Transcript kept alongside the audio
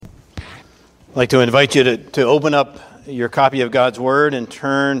I'd like to invite you to open up your copy of God's Word and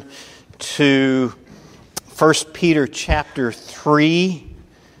turn to 1 Peter chapter 3.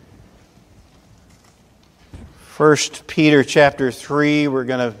 1 Peter chapter 3, we're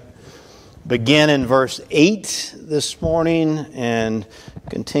going to begin in verse 8 this morning and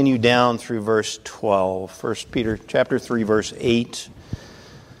continue down through verse 12. 1 Peter chapter 3, verse 8.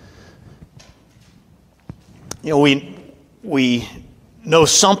 We know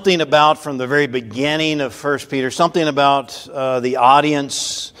something about, from the very beginning of 1 Peter, something about the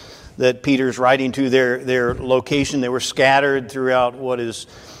audience that Peter's writing to, their location. They were scattered throughout what is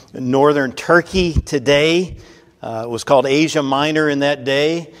northern Turkey today. It was called Asia Minor in that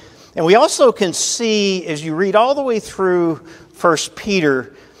day. And we also can see, as you read all the way through 1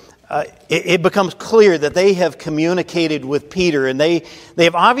 Peter, it becomes clear that they have communicated with Peter, and they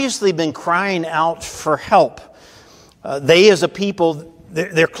have obviously been crying out for help. They as a people,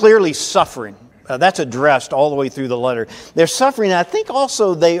 they're clearly suffering. That's addressed all the way through the letter. They're suffering, and I think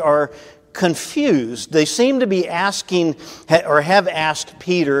also they are confused. They seem to be asking, or have asked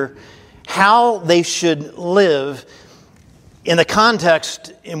Peter, how they should live in the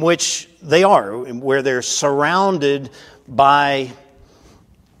context in which they are, where they're surrounded by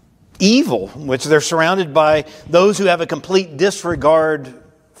evil, which they're surrounded by those who have a complete disregard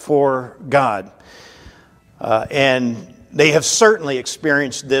for God. And they have certainly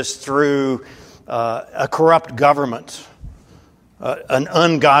experienced this through a corrupt government, an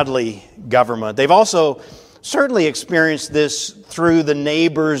ungodly government. They've also certainly experienced this through the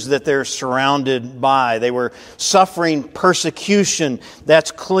neighbors that they're surrounded by. They were suffering persecution,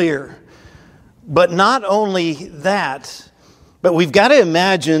 that's clear. But not only that, but we've got to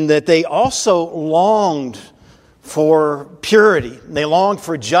imagine that they also longed for purity. They longed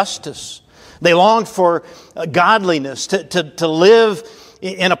for justice. They longed for godliness, to live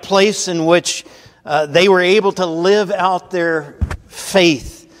in a place in which they were able to live out their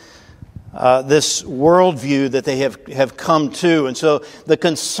faith, this worldview that they have come to. And so the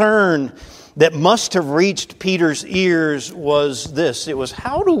concern that must have reached Peter's ears was this. It was,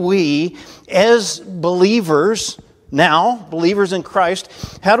 how do we, as believers, now believers in Christ,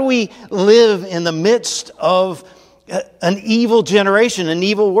 how do we live in the midst of an evil generation, an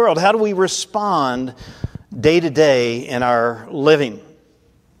evil world? How do we respond day to day in our living?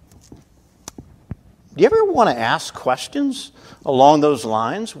 Do you ever want to ask questions along those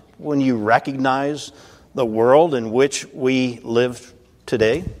lines when you recognize the world in which we live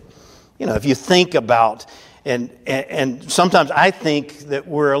today? You know, if you think about, and sometimes I think that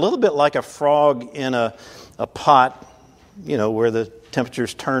we're a little bit like a frog in a pot, you know, where the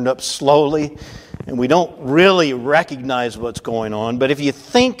temperature's turned up slowly, and we don't really recognize what's going on. But if you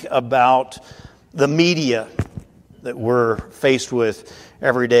think about the media that we're faced with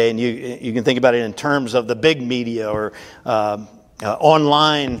every day, and you can think about it in terms of the big media or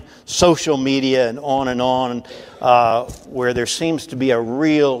online social media and on, where there seems to be a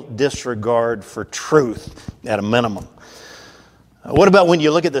real disregard for truth at a minimum. What about when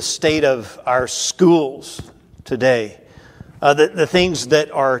you look at the state of our schools today? The things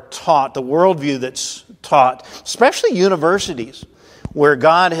that are taught, the worldview that's taught, especially universities, where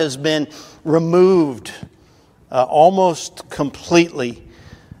God has been removed almost completely.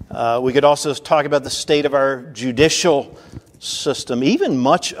 We could also talk about the state of our judicial system, even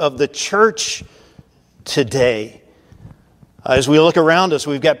much of the church today. As we look around us,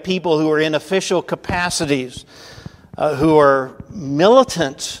 we've got people who are in official capacities, who are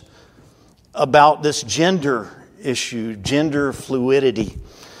militant about this gender issue, gender fluidity.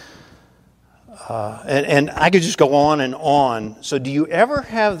 And I could just go on and on. So do you ever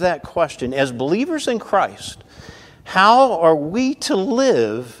have that question? As believers in Christ, how are we to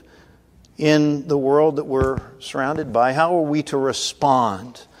live in the world that we're surrounded by? How are we to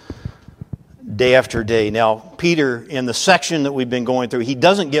respond day after day? Now, Peter, in the section that we've been going through, he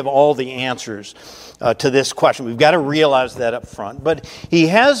doesn't give all the answers to this question. We've got to realize that up front. But he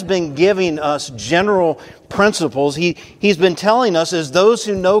has been giving us general principles. He's been telling us, as those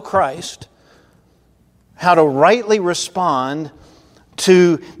who know Christ, how to rightly respond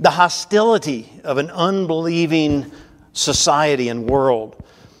to the hostility of an unbelieving society and world.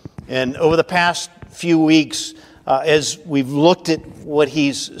 And over the past few weeks, as we've looked at what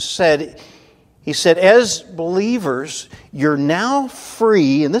he's said, he said, as believers, you're now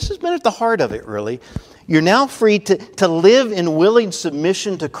free, and this has been at the heart of it really, you're now free to live in willing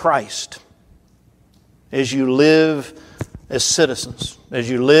submission to Christ as you live as citizens, as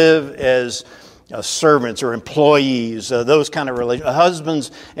you live as servants or employees, those kind of relations,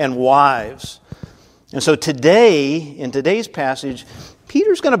 husbands and wives. And so today, in today's passage,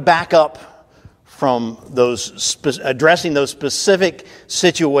 Peter's going to back up from addressing those specific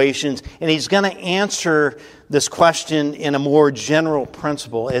situations, and he's going to answer this question in a more general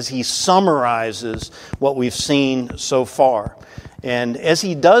principle as he summarizes what we've seen so far. And as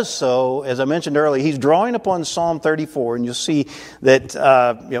he does so, as I mentioned earlier, he's drawing upon Psalm 34, and you'll see that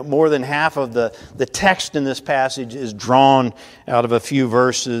more than half of the text in this passage is drawn out of a few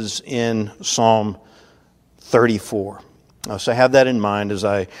verses in Psalm 34. So have that in mind as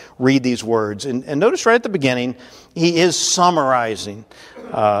I read these words. And notice right at the beginning, he is summarizing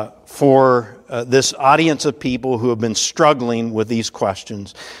for this audience of people who have been struggling with these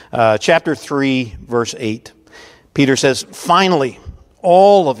questions. Chapter 3, verse 8. Peter says, "Finally,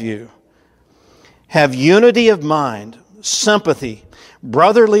 all of you have unity of mind, sympathy,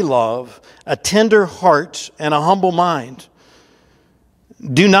 brotherly love, a tender heart, and a humble mind.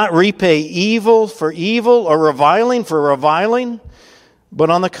 Do not repay evil for evil or reviling for reviling,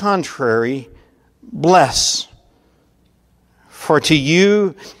 but on the contrary, bless. For to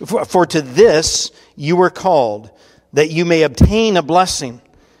this you were called, that you may obtain a blessing.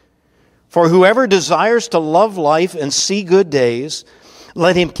 For whoever desires to love life and see good days,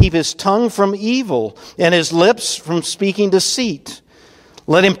 let him keep his tongue from evil and his lips from speaking deceit.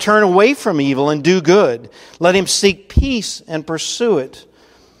 Let him turn away from evil and do good. Let him seek peace and pursue it.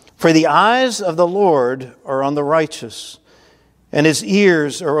 For the eyes of the Lord are on the righteous, and his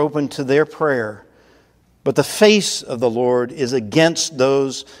ears are open to their prayer. But the face of the Lord is against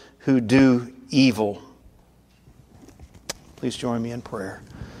those who do evil." Please join me in prayer.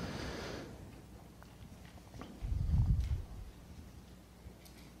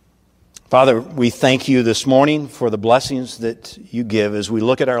 Father, we thank you this morning for the blessings that you give as we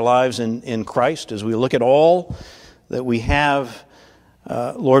look at our lives in Christ, as we look at all that we have.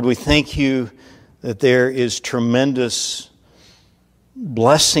 Lord, we thank you that there is tremendous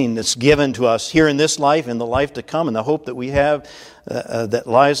blessing that's given to us here in this life and the life to come and the hope that we have that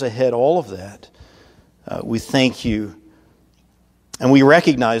lies ahead, all of that. We thank you. And we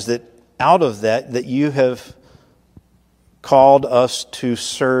recognize that out of that you have called us to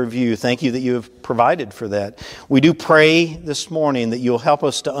serve you. Thank you that you have provided for that. We do pray this morning that you'll help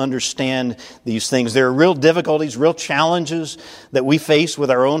us to understand these things. There are real difficulties, real challenges that we face with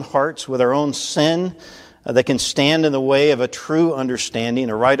our own hearts, with our own sin, that can stand in the way of a true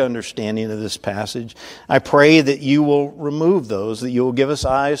understanding, a right understanding of this passage. I pray that you will remove those, that you will give us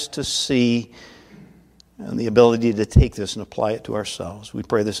eyes to see and the ability to take this and apply it to ourselves. We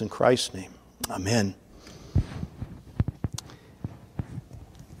pray this in Christ's name. Amen.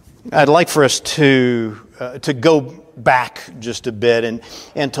 I'd like for us to go back just a bit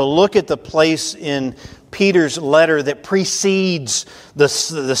and to look at the place in Peter's letter that precedes the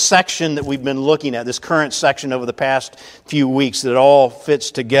section that we've been looking at, this current section over the past few weeks, that it all fits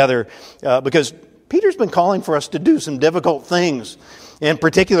together. Because Peter's been calling for us to do some difficult things. In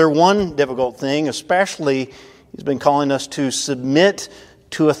particular, one difficult thing, especially, he's been calling us to submit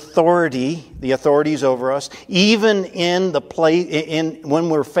to authority, the authorities over us, even in the when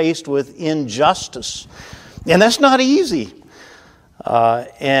we're faced with injustice. And that's not easy.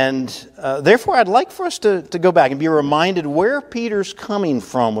 Therefore, I'd like for us to go back and be reminded where Peter's coming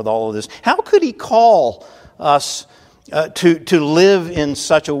from with all of this. How could he call us to live in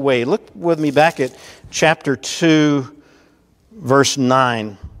such a way? Look with me back at chapter 2, verse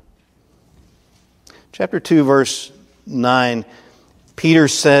 9. Chapter 2, verse 9. Peter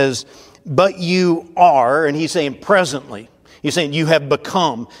says, "But you are," and he's saying presently, he's saying you have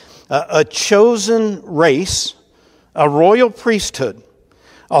become a chosen race, a royal priesthood,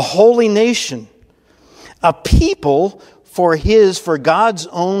 a holy nation, a people for God's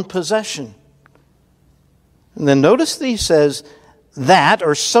own possession. And then notice that he says that,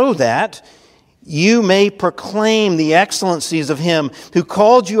 or so that, you may proclaim the excellencies of him who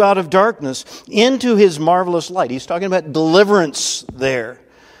called you out of darkness into his marvelous light. He's talking about deliverance there.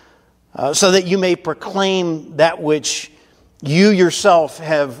 So that you may proclaim that which you yourself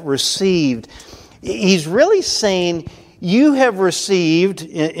have received. He's really saying you have received,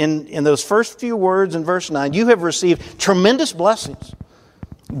 in those first few words in verse 9, you have received tremendous blessings.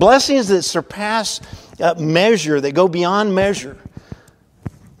 Blessings that surpass measure, that go beyond measure.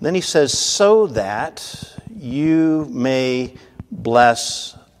 Then he says, so that you may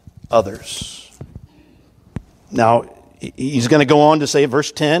bless others. Now, he's going to go on to say,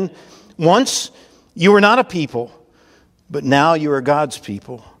 verse 10, once you were not a people, but now you are God's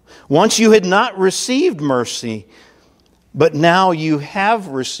people. Once you had not received mercy, but now you have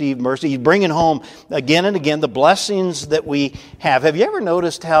received mercy. He's bringing home again and again the blessings that we have. Have you ever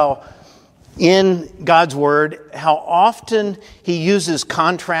noticed how in God's Word how often He uses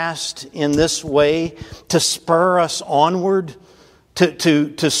contrast in this way to spur us onward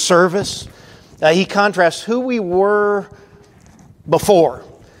to service. He contrasts who we were before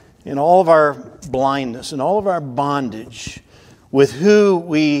in all of our blindness and all of our bondage with who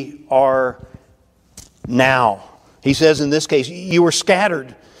we are now. He says in this case, you were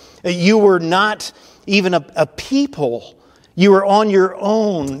scattered. You were not even a people. You were on your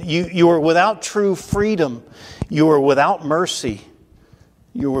own. You were without true freedom. You were without mercy.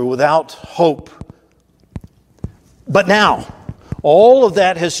 You were without hope. But now, all of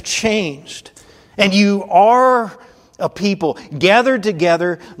that has changed. And you are a people gathered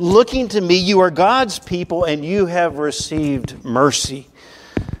together, looking to me. You are God's people, and you have received mercy.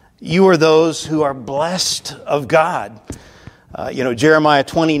 You are those who are blessed of God. Jeremiah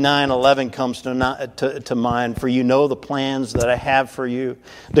 29:11 comes to mind. For you know the plans that I have for you,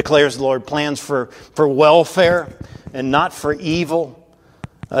 declares the Lord, plans for welfare and not for evil,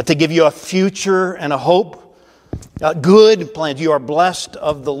 to give you a future and a hope. Good plans. You are blessed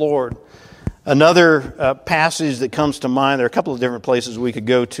of the Lord. Another passage that comes to mind, there are a couple of different places we could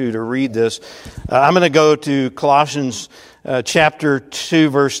go to read this. I'm going to go to Colossians chapter 2,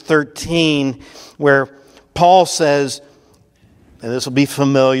 verse 13, where Paul says, and this will be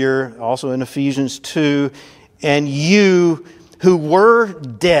familiar, also in Ephesians 2, and you who were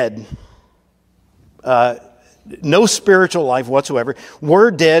dead, no spiritual life whatsoever,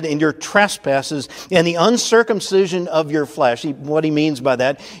 were dead in your trespasses and the uncircumcision of your flesh. What he means by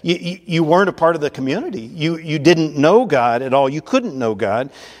that, you weren't a part of the community. You didn't know God at all. You couldn't know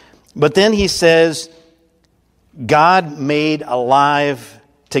God. But then he says, God made alive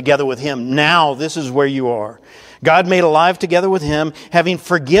together with Him. Now this is where you are. God made alive together with Him, having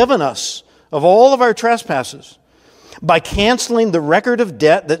forgiven us of all of our trespasses by canceling the record of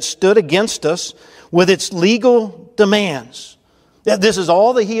debt that stood against us with its legal demands. This is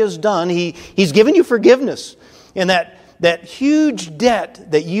all that He has done. He's given you forgiveness. And that huge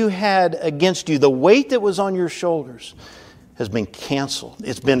debt that you had against you, the weight that was on your shoulders, has been canceled.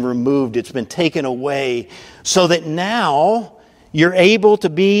 It's been removed. It's been taken away so that now you're able to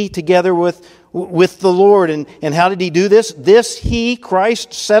be together with the Lord. And how did He do this? This He,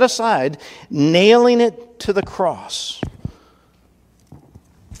 Christ, set aside, nailing it to the cross.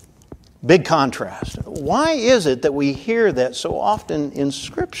 Big contrast. Why is it that we hear that so often in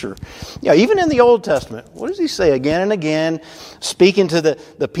Scripture? Even in the Old Testament, what does He say again and again, speaking to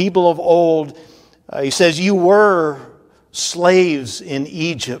the people of old? He says, you were slaves in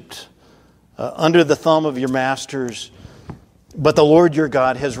Egypt, under the thumb of your masters, but the Lord your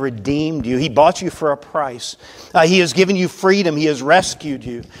God has redeemed you. He bought you for a price. He has given you freedom. He has rescued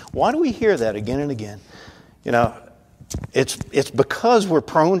you. Why do we hear that again and again? It's because we're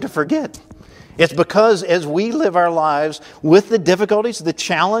prone to forget. It's because as we live our lives with the difficulties, the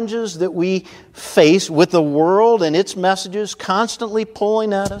challenges that we face with the world and its messages constantly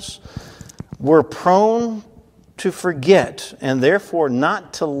pulling at us, we're prone to forget and therefore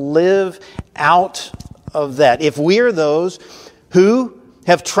not to live out of that. If we are those who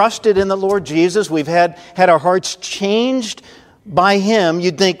have trusted in the Lord Jesus, we've had our hearts changed by Him,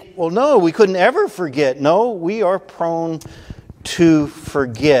 you'd think, well, no, we couldn't ever forget. No, we are prone to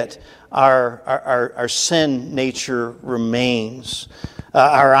forget. Our sin nature remains.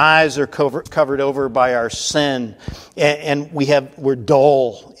 Our eyes are covered over by our sin, and we're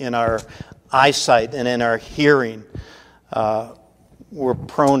dull in our eyesight and in our hearing. We're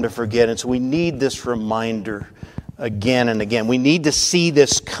prone to forget, and so we need this reminder again and again. We need to see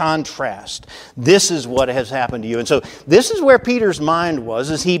this contrast. This is what has happened to you. And so this is where Peter's mind was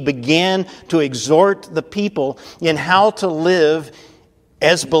as he began to exhort the people in how to live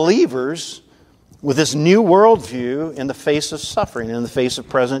as believers with this new worldview in the face of suffering, in the face of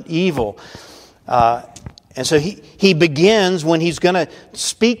present evil. And so he begins when he's going to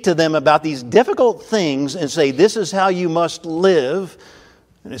speak to them about these difficult things and say, this is how you must live.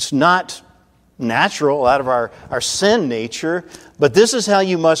 And it's not natural out of our sin nature, but this is how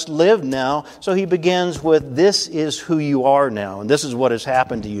you must live now. So he begins with, this is who you are now, and this is what has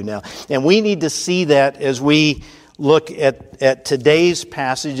happened to you now. And we need to see that as we look at today's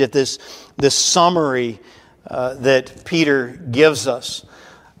passage, at this summary that Peter gives us.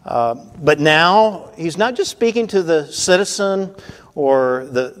 But now, he's not just speaking to the citizen or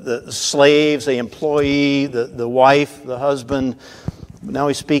the slaves, the employee, the wife, the husband. Now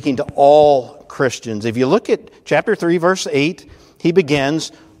he's speaking to all Christians. If you look at chapter 3, verse 8, he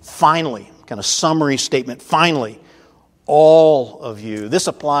begins, finally, kind of summary statement, finally, all of you. This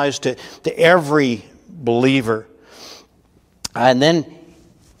applies to every believer. And then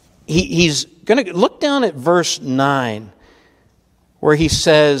he's going to look down at verse 9, where he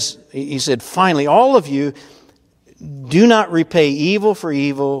said, finally, all of you, do not repay evil for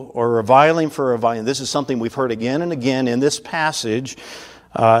evil or reviling for reviling. This is something we've heard again and again in this passage.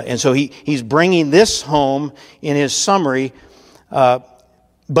 And so he's bringing this home in his summary.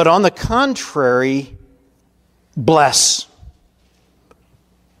 But on the contrary, bless.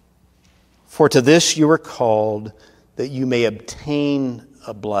 For to this you are called, that you may obtain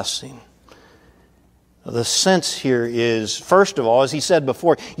a blessing. The sense here is, first of all, as he said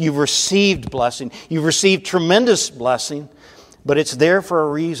before, you've received blessing. You've received tremendous blessing, but it's there for a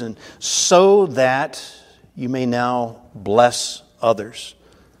reason, so that you may now bless others.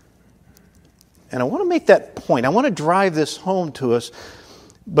 And I want to make that point. I want to drive this home to us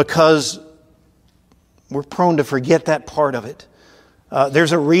because we're prone to forget that part of it.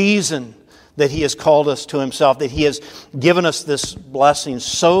 There's a reason that He has called us to Himself, that He has given us this blessing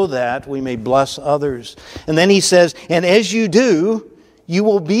so that we may bless others. And then He says, and as you do, you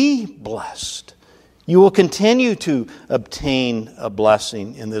will be blessed. You will continue to obtain a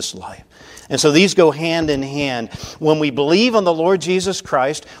blessing in this life. And so these go hand in hand. When we believe on the Lord Jesus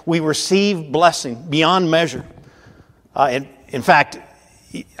Christ, we receive blessing beyond measure. In fact,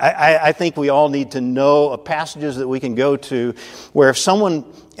 I think we all need to know passages that we can go to where if someone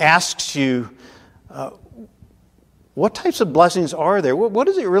asks you, what types of blessings are there? What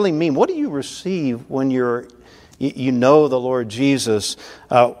does it really mean? What do you receive when you know the Lord Jesus?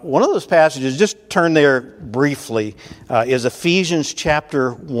 One of those passages, just turn there briefly, is Ephesians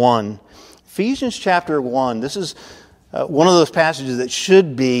chapter 1. Ephesians chapter 1. This is one of those passages that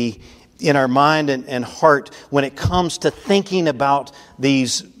should be in our mind and heart when it comes to thinking about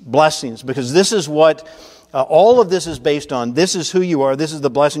these blessings, because this is what all of this is based on. This is who you are. This is the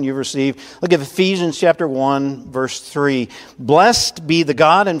blessing you've received. Look at Ephesians chapter 1, verse 3. Blessed be the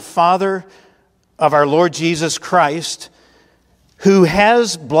God and Father of our Lord Jesus Christ, who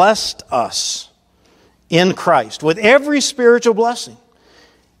has blessed us in Christ with every spiritual blessing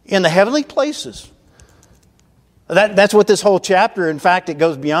in the heavenly places. That's what this whole chapter, in fact, it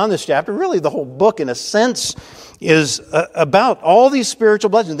goes beyond this chapter. Really, the whole book, in a sense, is about all these spiritual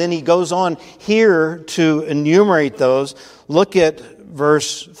blessings. Then he goes on here to enumerate those. Look at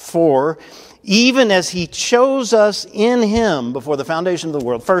verse 4. Even as He chose us in Him before the foundation of the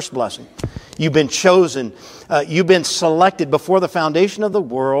world. First blessing. You've been chosen. You've been selected before the foundation of the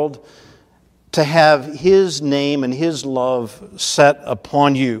world to have His name and His love set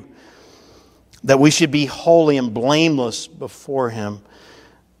upon you, that we should be holy and blameless before Him.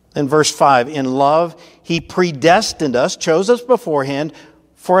 In verse 5, in love, He predestined us, chose us beforehand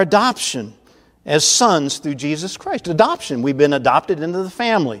for adoption as sons through Jesus Christ. Adoption, we've been adopted into the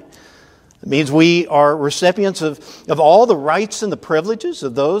family. It means we are recipients of all the rights and the privileges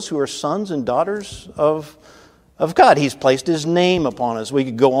of those who are sons and daughters of God. He's placed His name upon us. We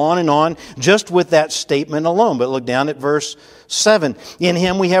could go on just with that statement alone. But look down at verse 7. In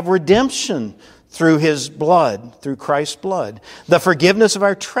Him we have redemption through His blood, through Christ's blood, the forgiveness of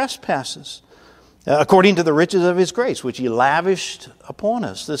our trespasses, according to the riches of His grace, which He lavished upon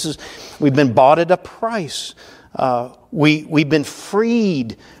us. We've been bought at a price. We've been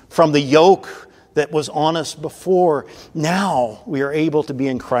freed from the yoke that was on us before. Now we are able to be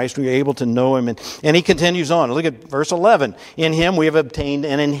in Christ. We are able to know Him. And he continues on. Look at verse 11. In Him we have obtained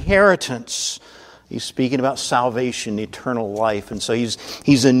an inheritance. He's speaking about salvation, eternal life. And so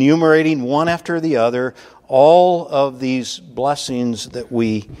he's enumerating one after the other all of these blessings that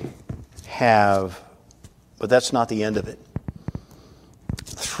we have. But that's not the end of it.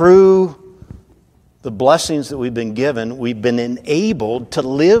 Through the blessings that we've been given, we've been enabled to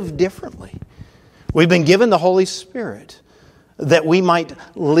live differently. We've been given the Holy Spirit that we might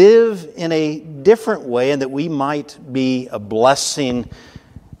live in a different way and that we might be a blessing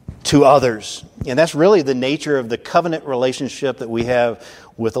to others. And that's really the nature of the covenant relationship that we have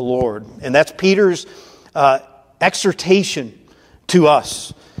with the Lord. And that's Peter's exhortation to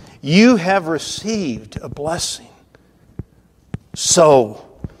us. You have received a blessing. So,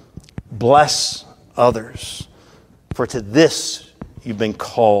 bless others. For to this you've been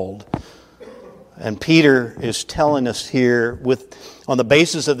called. And Peter is telling us here, on the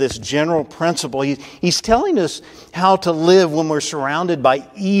basis of this general principle, he's telling us how to live when we're surrounded by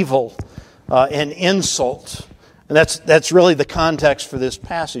evil and insult. And that's really the context for this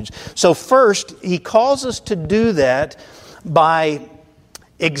passage. So first, he calls us to do that by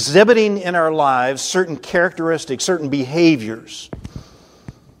exhibiting in our lives certain characteristics, certain behaviors.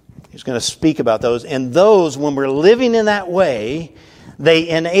 He's going to speak about those. And those, when we're living in that way, they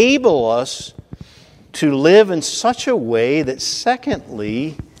enable us to live in such a way that,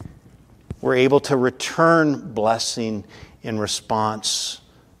 secondly, we're able to return blessing in response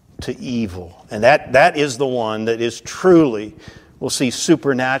to evil. And that is the one that is truly, we'll see,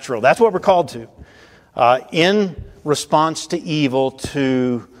 supernatural. That's what we're called to. In response to evil,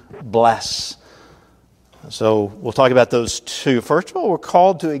 to bless. So we'll talk about those two. First of all, we're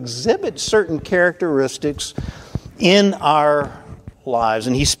called to exhibit certain characteristics in our lives.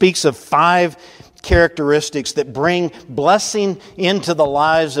 And he speaks of 5 characteristics that bring blessing into the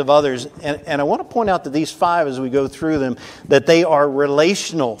lives of others. And I want to point out that these 5, as we go through them, that they are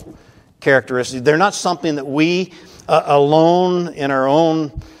relational characteristics. They're not something that we alone in our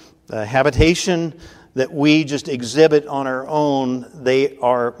own habitation, that we just exhibit on our own. They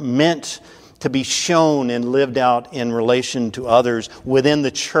are meant to be shown and lived out in relation to others within the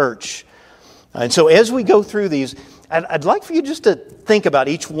church. And so as we go through these, I'd like for you just to think about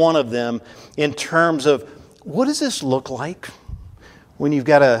each one of them in terms of, what does this look like when you've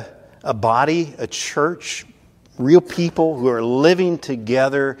got a body, a church, real people who are living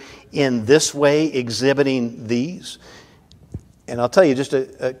together in this way, exhibiting these? And I'll tell you just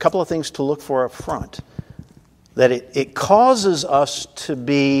a couple of things to look for up front. That it causes us to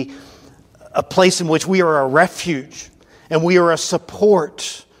be a place in which we are a refuge and we are a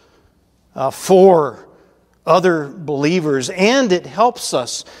support for other believers, and it helps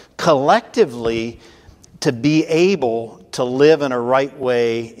us collectively to be able to live in a right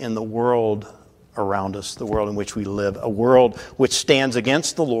way in the world around us, the world in which we live, a world which stands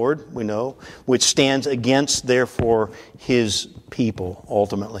against the Lord, we know, which stands against, therefore, His people,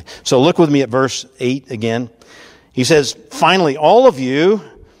 ultimately. So look with me at verse 8 again. He says, finally, all of you,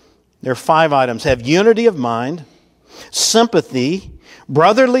 there are 5 items, have unity of mind, sympathy,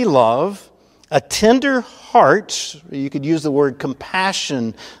 brotherly love, a tender heart. You could use the word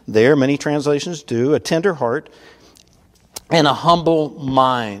compassion there. Many translations do. A tender heart. And a humble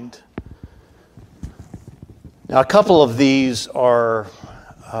mind. Now, a couple of these are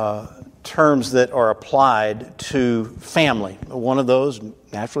terms that are applied to family. One of those,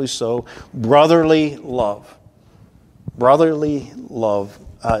 naturally so, brotherly love. Brotherly love.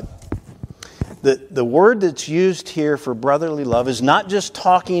 The word that's used here for brotherly love is not just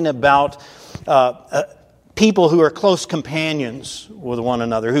talking about people who are close companions with one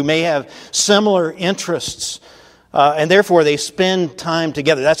another, who may have similar interests, and therefore they spend time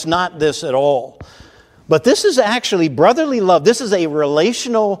together. That's not this at all. But this is actually brotherly love. This is a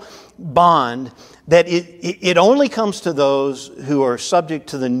relational bond that it only comes to those who are subject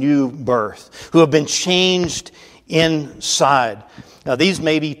to the new birth, who have been changed inside. Now, these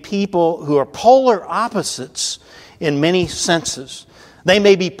may be people who are polar opposites in many senses. They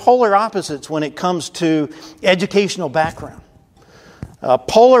may be polar opposites when it comes to educational background.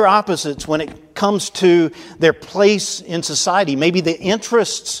 Polar opposites when it comes to their place in society, maybe the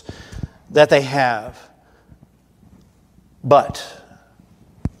interests that they have. But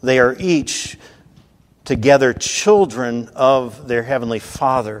they are each together children of their Heavenly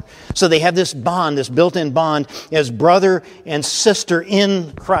Father. So they have this bond, this built-in bond as brother and sister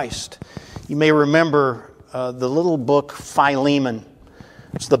in Christ. You may remember the little book Philemon.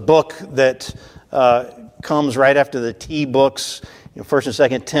 It's the book that comes right after the T books, 1st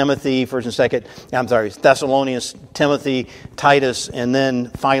and 2nd Timothy, Thessalonians, Timothy, Titus, and then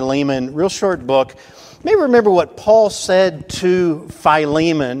Philemon. Real short book. You may remember what Paul said to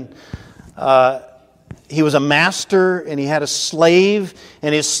Philemon. He was a master and he had a slave,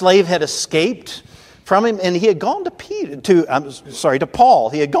 and his slave had escaped from him, and he had gone to Paul.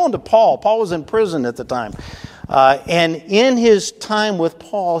 He had gone to Paul. Paul was in prison at the time. And in his time with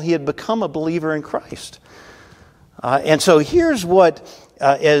Paul, he had become a believer in Christ. And so here's what,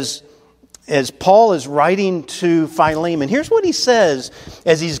 as Paul is writing to Philemon, here's what he says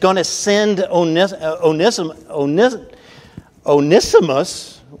as he's going to send Onesimus,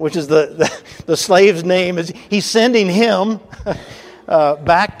 which is the slave's name, he's sending him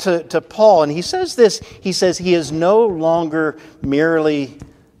back to Paul. And he says this, he says, he is no longer merely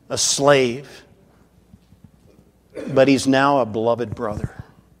a slave, but he's now a beloved brother.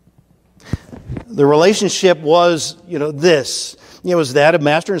 The relationship was, this. It was that of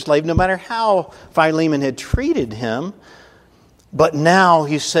master and slave, no matter how Philemon had treated him. But now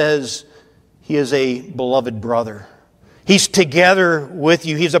he says he is a beloved brother. He's together with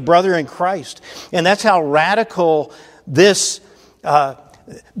you. He's a brother in Christ. And that's how radical this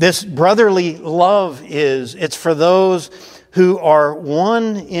brotherly love is. It's for those who are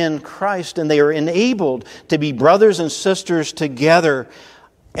one in Christ, and they are enabled to be brothers and sisters together.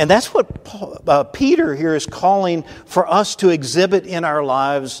 And that's what Peter here is calling for us to exhibit in our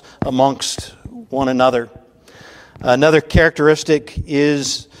lives amongst one another. Another characteristic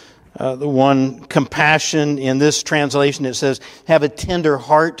is The one compassion in this translation, it says, have a tender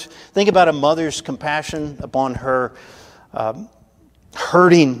heart. Think about a mother's compassion upon her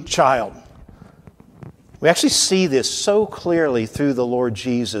hurting child. We actually see this so clearly through the Lord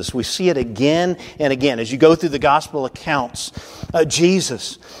Jesus. We see it again and again. As you go through the gospel accounts,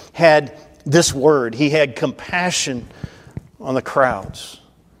 Jesus had this word. He had compassion on the crowds.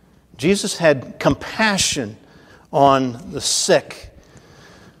 Jesus had compassion on the sick.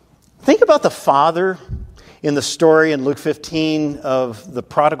 Think about the father in the story in Luke 15 of the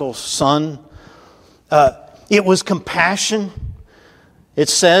prodigal son. It was compassion, it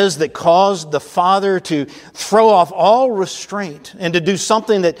says, that caused the father to throw off all restraint and to do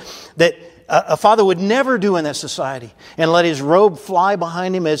something that a father would never do in that society, and let his robe fly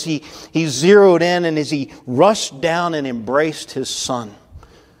behind him as he zeroed in and as he rushed down and embraced his son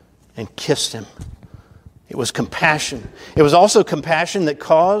and kissed him. It was compassion. It was also compassion that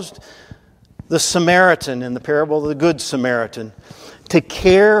caused the Samaritan in the parable of the Good Samaritan to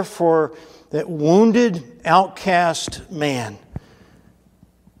care for that wounded, outcast man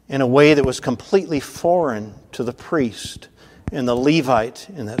in a way that was completely foreign to the priest and the Levite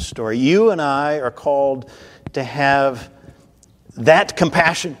in that story. You and I are called to have that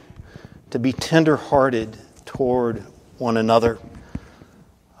compassion, to be tender-hearted toward one another.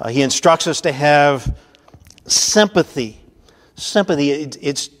 He instructs us to have sympathy. Sympathy,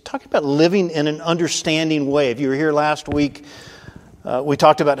 it's talking about living in an understanding way. If you were here last week, we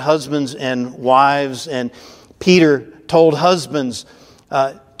talked about husbands and wives, and Peter told husbands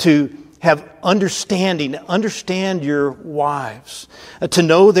to have understanding, understand your wives, to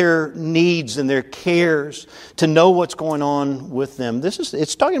know their needs and their cares, to know what's going on with them.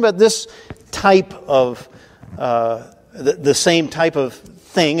 It's talking about this type of, the same type of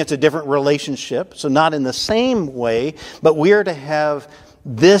thing. It's a different relationship, so not in the same way, but we are to have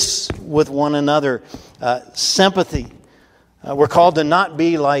this with one another, sympathy. We're called to not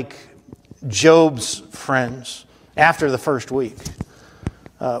be like Job's friends after the first week.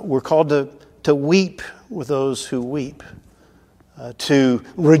 We're called to weep with those who weep, to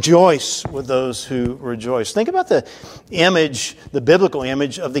rejoice with those who rejoice. Think about the image, the biblical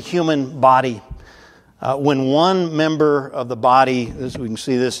image of the human body. When one member of the body, we can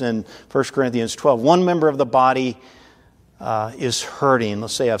see this in 1 Corinthians 12, one member of the body is hurting.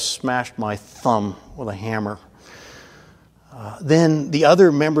 Let's say I've smashed my thumb with a hammer. Then the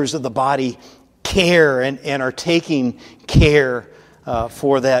other members of the body care and are taking care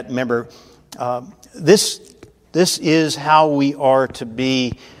for that member. This is how we are to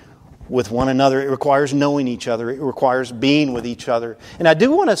be with one another. It requires knowing each other. It requires being with each other. And I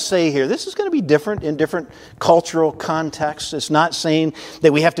do want to say here, this is going to be different in different cultural contexts. It's not saying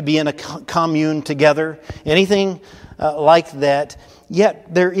that we have to be in a commune together, anything like that.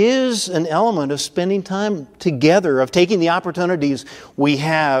 Yet there is an element of spending time together, of taking the opportunities we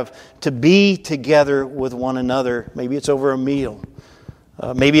have to be together with one another. Maybe it's over a meal.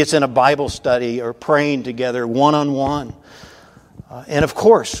 Maybe it's in a Bible study or praying together one-on-one. And of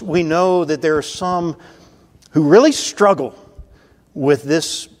course, we know that there are some who really struggle with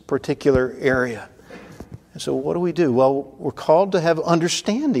this particular area. And so what do? Well, we're called to have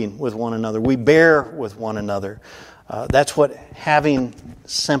understanding with one another. We bear with one another. That's what having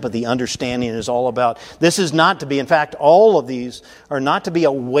sympathy, understanding is all about. This is not to be, in fact, all of these are not to be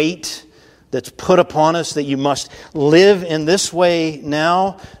a weight that's put upon us that you must live in this way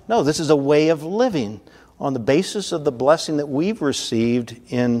now. No, this is a way of living on the basis of the blessing that we've received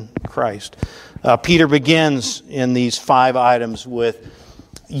in Christ. Peter begins in these 5 items with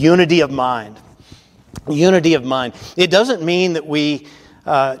unity of mind. Unity of mind. It doesn't mean that we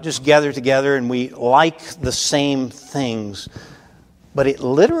just gather together and we like the same things, but it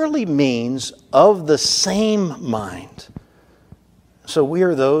literally means of the same mind. So we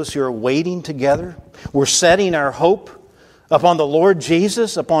are those who are waiting together. We're setting our hope upon the Lord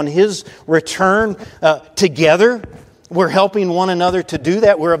Jesus, upon His return together. We're helping one another to do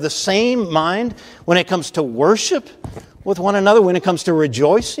that. We're of the same mind when it comes to worship with one another, when it comes to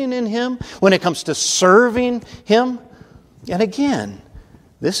rejoicing in Him, when it comes to serving Him. And again,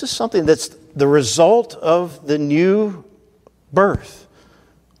 this is something that's the result of the new birth.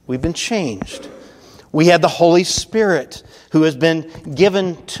 We've been changed. We have the Holy Spirit who has been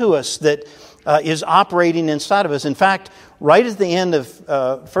given to us that is operating inside of us. In fact, right at the end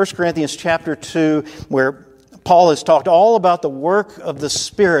of 1 Corinthians chapter 2, where Paul has talked all about the work of the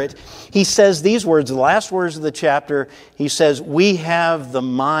Spirit, he says these words, the last words of the chapter, he says, we have the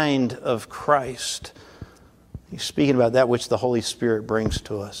mind of Christ. He's speaking about that which the Holy Spirit brings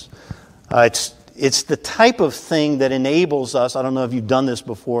to us. It's the type of thing that enables us, I don't know if you've done this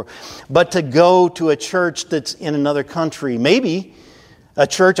before, but to go to a church that's in another country. Maybe a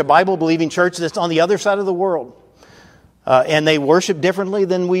church, a Bible-believing church that's on the other side of the world. And they worship differently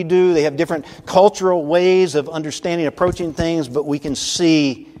than we do. They have different cultural ways of understanding, approaching things, but we can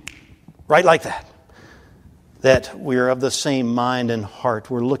see right like that we're of the same mind and heart.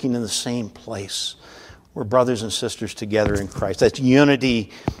 We're looking in the same place. We're brothers and sisters together in Christ. That's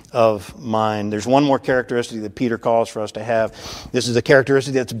unity of mind. There's one more characteristic that Peter calls for us to have. This is a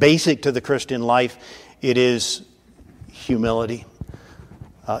characteristic that's basic to the Christian life. It is humility.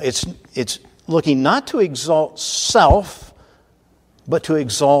 It's looking not to exalt self, but to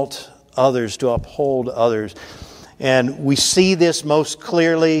exalt others, to uphold others. And we see this most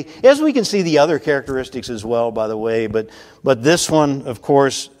clearly, as we can see the other characteristics as well, by the way. But this one, of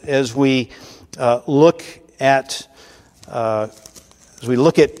course, as we look at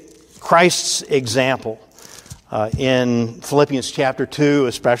Christ's example in Philippians chapter 2,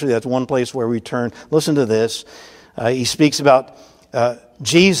 especially, that's one place where we turn. Listen to this. He speaks about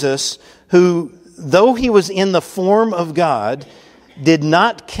Jesus, who, though he was in the form of God, did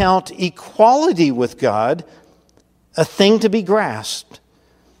not count equality with God a thing to be grasped,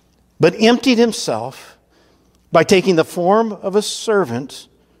 but emptied himself by taking the form of a servant,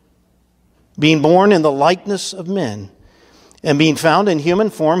 being born in the likeness of men, and being found in human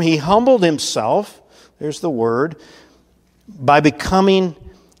form, he humbled himself, there's the word, by becoming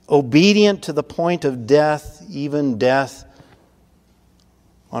obedient to the point of death, even death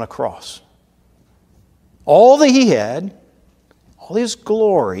on a cross. All that he had, all his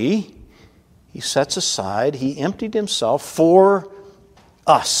glory, he sets aside. He emptied himself for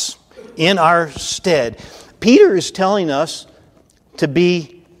us, in our stead. Peter is telling us to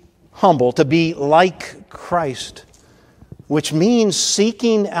be humble, to be like Christ, which means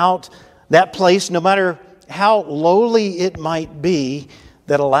seeking out that place, no matter how lowly it might be,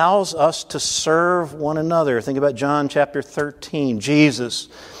 that allows us to serve one another. Think about John chapter 13. Jesus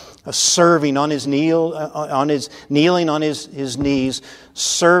serving on his kneeling on his knees,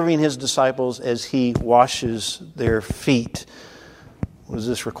 serving his disciples as he washes their feet. What does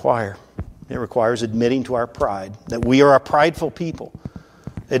this require? It requires admitting to our pride, that we are a prideful people.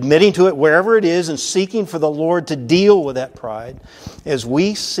 Admitting to it wherever it is and seeking for the Lord to deal with that pride as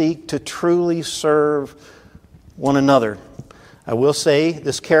we seek to truly serve one another. I will say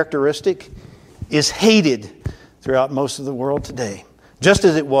this characteristic is hated throughout most of the world today. Just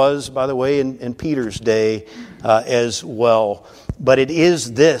as it was, by the way, in Peter's day as well. But it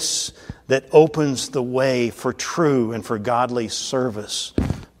is this that opens the way for true and for godly service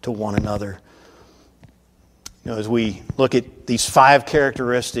to one another. You know, as we look at these 5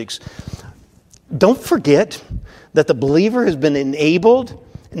 characteristics, don't forget that the believer has been enabled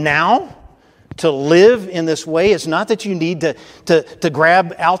now to live in this way. It's not that you need to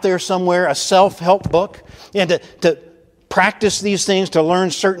grab out there somewhere a self-help book and to practice these things, to learn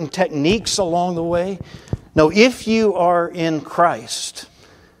certain techniques along the way. No, if you are in Christ,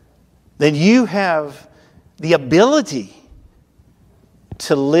 then you have the ability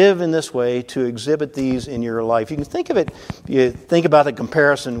to live in this way, to exhibit these in your life. You can think of it, you think about the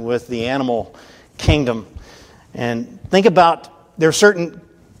comparison with the animal kingdom, and think about there are certain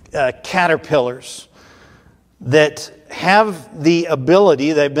caterpillars that have the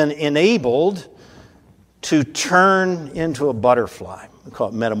ability, they've been enabled to turn into a butterfly. We call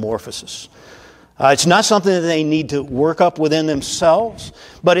it metamorphosis. It's not something that they need to work up within themselves,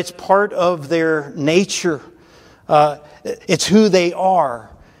 but it's part of their nature. It's who they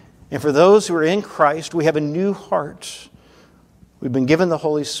are. And for those who are in Christ, we have a new heart. We've been given the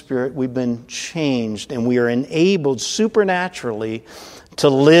Holy Spirit. We've been changed, and we are enabled supernaturally to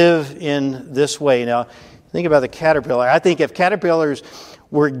live in this way. Now, think about the caterpillar. I think if caterpillars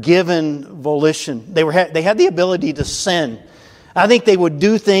were given volition, they had the ability to sin, I think they would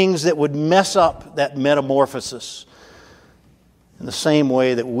do things that would mess up that metamorphosis. In the same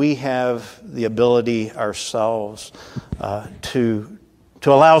way that we have the ability ourselves to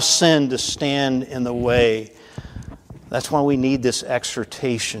allow sin to stand in the way. That's why we need this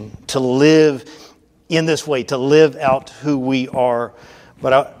exhortation to live in this way, to live out who we are.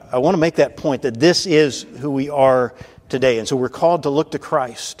 But I want to make that point that this is who we are today. And so we're called to look to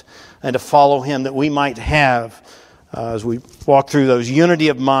Christ and to follow Him, that we might have, as we walk through those, unity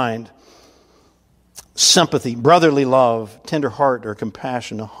of mind, sympathy, brotherly love, tender heart or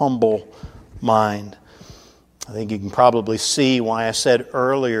compassion, a humble mind. I think you can probably see why I said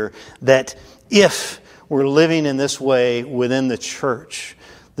earlier that if we're living in this way within the church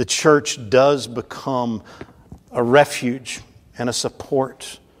does become a refuge and a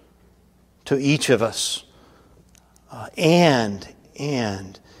support to each of us. And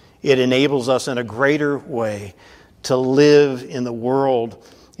it enables us in a greater way to live in the world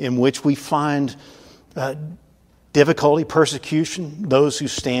in which we find difficulty, persecution, those who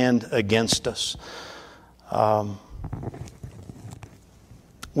stand against us.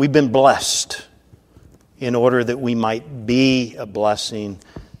 We've been blessed in order that we might be a blessing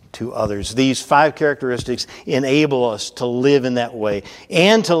to others. These 5 characteristics enable us to live in that way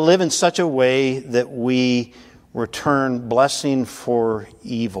and to live in such a way that we return blessing for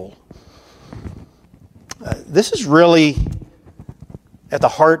evil. This is really at the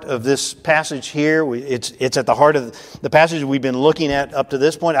heart of this passage here. It's at the heart of the passage we've been looking at up to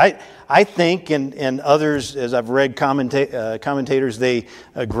this point. I think, and others, as I've read commentators, they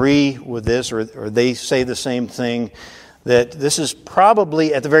agree with this, or they say the same thing, that this is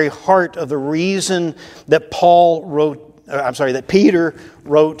probably at the very heart of the reason that Peter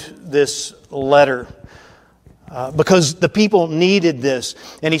wrote this letter. Because the people needed this.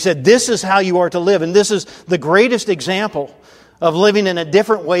 And he said, this is how you are to live. And this is the greatest example of living in a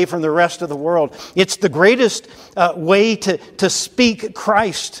different way from the rest of the world. It's the greatest way to speak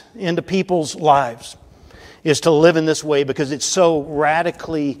Christ into people's lives, is to live in this way, because it's so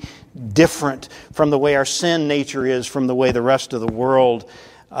radically different from the way our sin nature is, from the way the rest of the world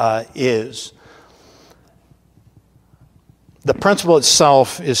is. The principle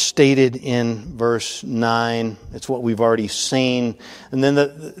itself is stated in verse 9. It's what we've already seen. And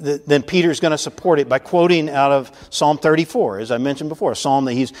then Peter's going to support it by quoting out of Psalm 34, as I mentioned before, a psalm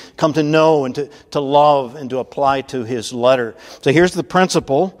that he's come to know and to love and to apply to his letter. So here's the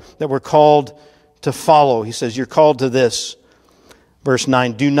principle that we're called to follow. He says, you're called to this. Verse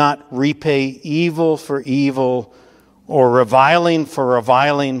 9, do not repay evil for evil or reviling for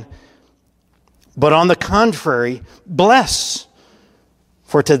reviling, but on the contrary, bless.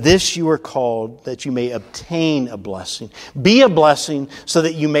 For to this you are called, that you may obtain a blessing. Be a blessing so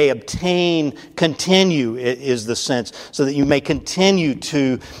that you may obtain, continue is the sense, so that you may continue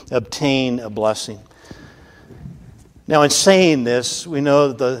to obtain a blessing. Now in saying this, we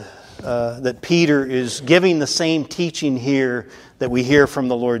know that Peter is giving the same teaching here that we hear from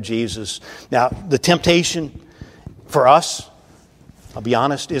the Lord Jesus. Now the temptation for us, I'll be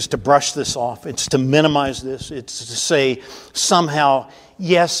honest, is to brush this off. It's to minimize this. It's to say somehow,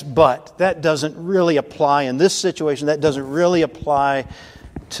 yes, but that doesn't really apply in this situation. That doesn't really apply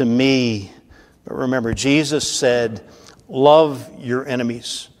to me. But remember, Jesus said, love your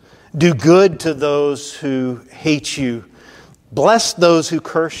enemies. Do good to those who hate you. Bless those who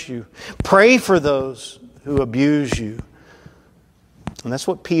curse you. Pray for those who abuse you. And that's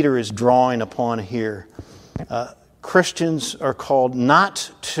what Peter is drawing upon here. Christians are called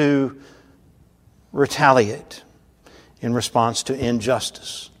not to retaliate in response to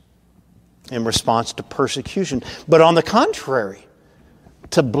injustice, in response to persecution, but on the contrary,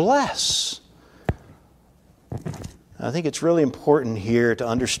 to bless. I think it's really important here to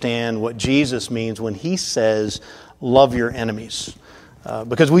understand what Jesus means when he says, love your enemies.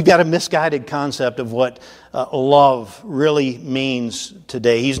 Because we've got a misguided concept of what love really means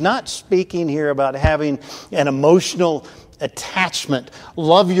today. He's not speaking here about having an emotional attachment.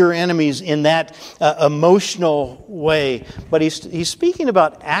 Love your enemies in that emotional way. But he's speaking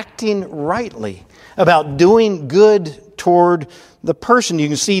about acting rightly, about doing good toward the person. You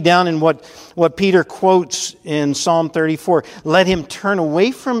can see down in what Peter quotes in Psalm 34. Let him turn away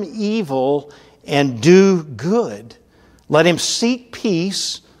from evil and do good. Let him seek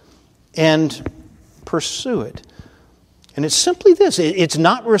peace and pursue it. And it's simply this. It's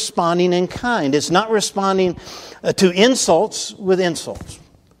not responding in kind. It's not responding to insults with insults.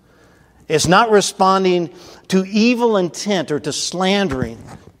 It's not responding to evil intent or to slandering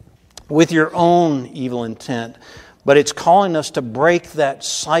with your own evil intent. But it's calling us to break that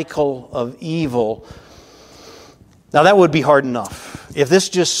cycle of evil. Now that would be hard enough. If this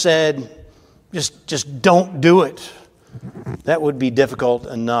just said, just don't do it. That would be difficult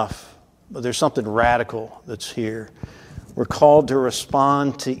enough, but there's something radical that's here. We're called to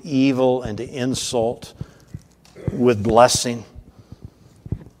respond to evil and to insult with blessing.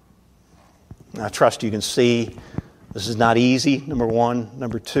 I trust you can see this is not easy, number one.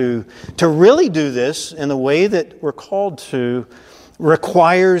 Number two, to really do this in the way that we're called to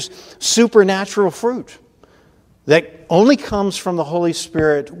requires supernatural fruit that only comes from the Holy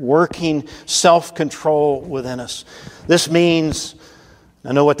Spirit working self-control within us. This means,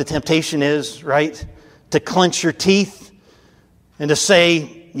 I know what the temptation is, right? To clench your teeth and to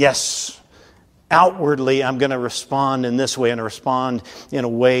say, yes, outwardly I'm going to respond in this way and respond in a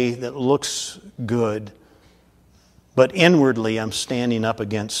way that looks good. But inwardly I'm standing up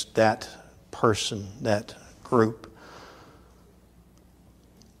against that person, that group.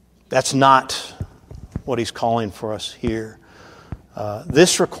 That's not what He's calling for us here.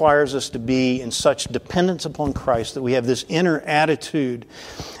 This requires us to be in such dependence upon Christ that we have this inner attitude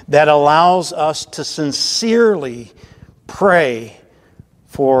that allows us to sincerely pray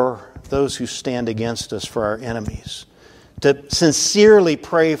for those who stand against us, for our enemies. To sincerely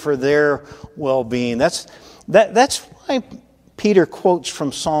pray for their well-being. That's why Peter quotes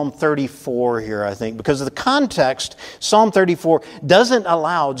from Psalm 34 here, I think, because of the context. Psalm 34 doesn't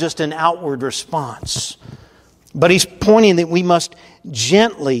allow just an outward response. But he's pointing that we must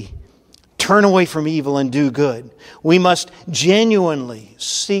gently turn away from evil and do good. We must genuinely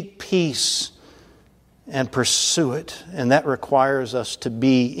seek peace and pursue it. And that requires us to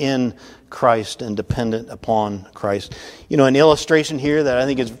be in Christ and dependent upon Christ. You know, an illustration here that I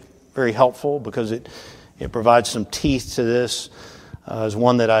think is very helpful because it provides some teeth to this is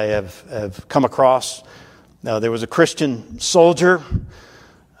one that I have come across. Now, there was a Christian soldier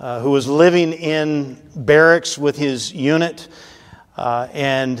who was living in barracks with his unit.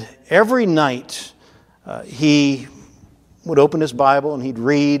 And every night he would open his Bible and he'd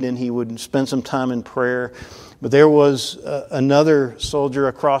read and he would spend some time in prayer. But there was another soldier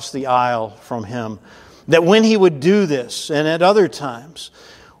across the aisle from him that when he would do this and at other times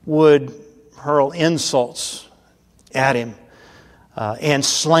would hurl insults at him and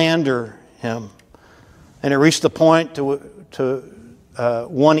slander him. And it reached the point to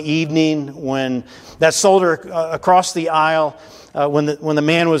one evening when that soldier across the aisle, when the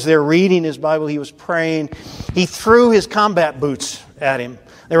man was there reading his Bible, he was praying, he threw his combat boots at him.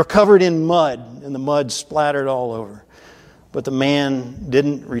 They were covered in mud, and the mud splattered all over. But the man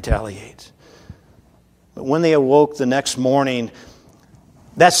didn't retaliate. But when they awoke the next morning,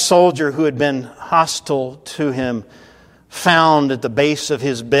 that soldier who had been hostile to him found at the base of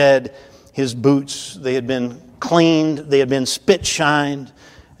his bed his boots. They had been cleaned, they had been spit shined,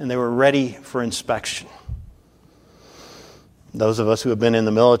 and they were ready for inspection. Those of us who have been in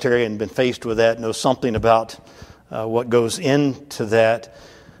the military and been faced with that know something about what goes into that.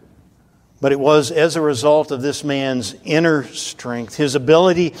 But it was as a result of this man's inner strength, his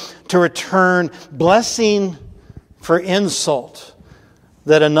ability to return blessing for insult,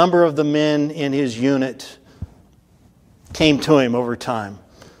 that a number of the men in his unit came to him over time,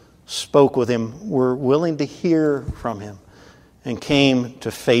 spoke with him, were willing to hear from him, and came to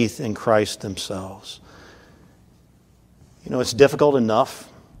faith in Christ themselves. You know, it's difficult enough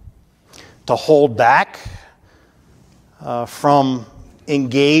to hold back from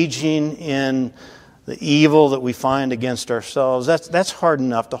engaging in the evil that we find against ourselves. That's hard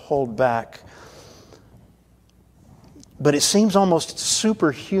enough to hold back. But it seems almost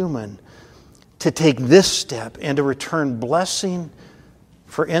superhuman to take this step and to return blessing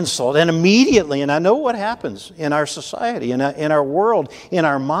for insult. And immediately, and I know what happens in our society, in our world, in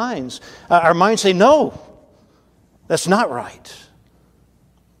our minds. Our minds say, no, that's not right.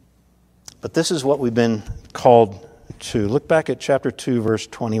 But this is what we've been called to. Look back at chapter 2, verse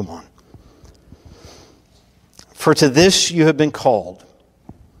 21. For to this you have been called,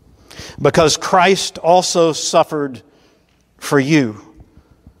 because Christ also suffered for you,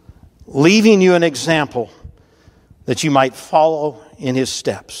 leaving you an example that you might follow in His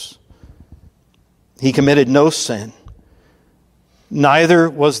steps. He committed no sin, neither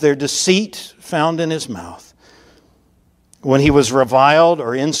was there deceit found in His mouth. When He was reviled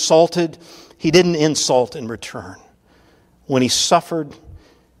or insulted, He didn't insult in return. When He suffered,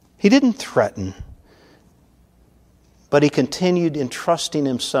 He didn't threaten, but He continued entrusting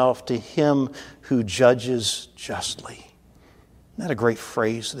Himself to Him who judges justly. Isn't that a great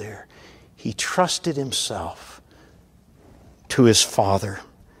phrase there? He trusted Himself to His Father.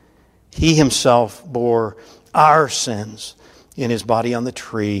 He Himself bore our sins in His body on the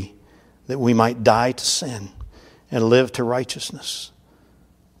tree that we might die to sin and live to righteousness.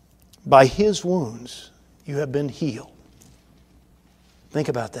 By His wounds you have been healed. Think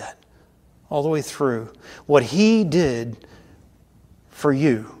about that all the way through. What He did for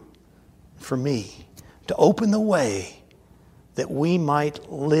you, for me, to open the way that we might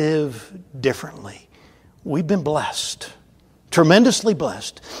live differently. We've been blessed, tremendously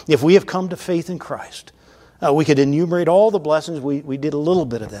blessed, if we have come to faith in Christ. We could enumerate all the blessings. We did a little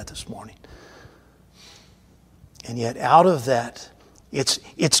bit of that this morning. And yet out of that,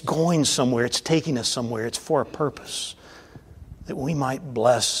 it's going somewhere. It's taking us somewhere. It's for a purpose that we might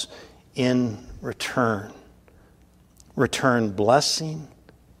bless in return. Return blessing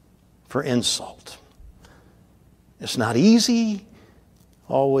for insult. It's not easy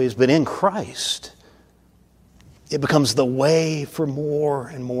always, but in Christ, it becomes the way for more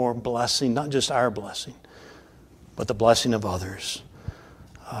and more blessing, not just our blessing, but the blessing of others.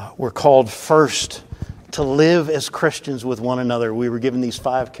 We're called first to live as Christians with one another. We were given these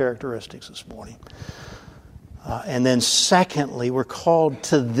 5 characteristics this morning. And then secondly, we're called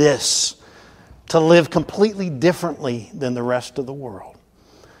to this, to live completely differently than the rest of the world.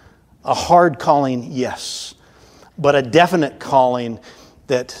 A hard calling, yes, but a definite calling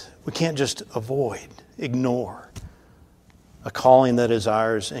that we can't just avoid, ignore. A calling that is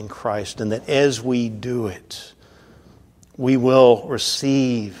ours in Christ, and that as we do it, we will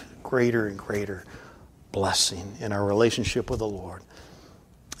receive greater and greater blessing in our relationship with the Lord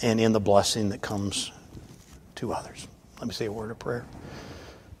and in the blessing that comes to others. Let me say a word of prayer.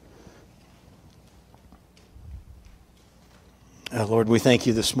 Lord, we thank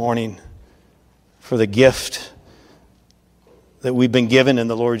you this morning for the gift that we've been given in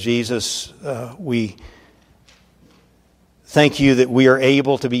the Lord Jesus. We thank you that we are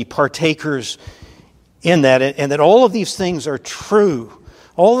able to be partakers in that, and that all of these things are true.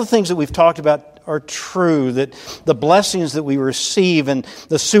 All the things that we've talked about are true, that the blessings that we receive and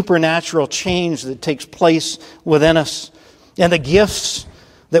the supernatural change that takes place within us, and the gifts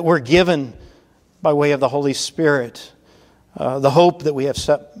that we're given by way of the Holy Spirit, the hope that we have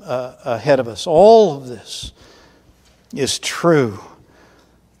set ahead of us. All of this is true.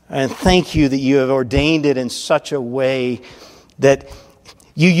 And thank you that you have ordained it in such a way that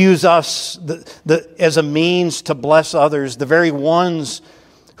you use us as a means to bless others, the very ones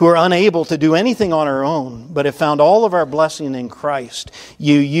who are unable to do anything on our own, but have found all of our blessing in Christ.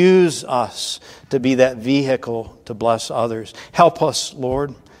 You use us to be that vehicle to bless others. Help us,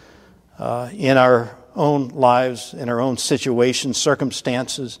 Lord, in our own lives, in our own situations,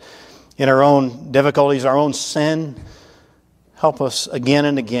 circumstances, in our own difficulties, our own sin. Help us again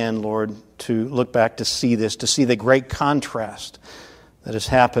and again, Lord, to look back to see this, to see the great contrast that has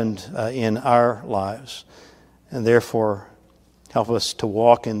happened in our lives. And therefore, help us to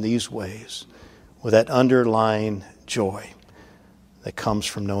walk in these ways with that underlying joy that comes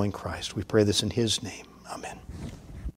from knowing Christ. We pray this in His name. Amen.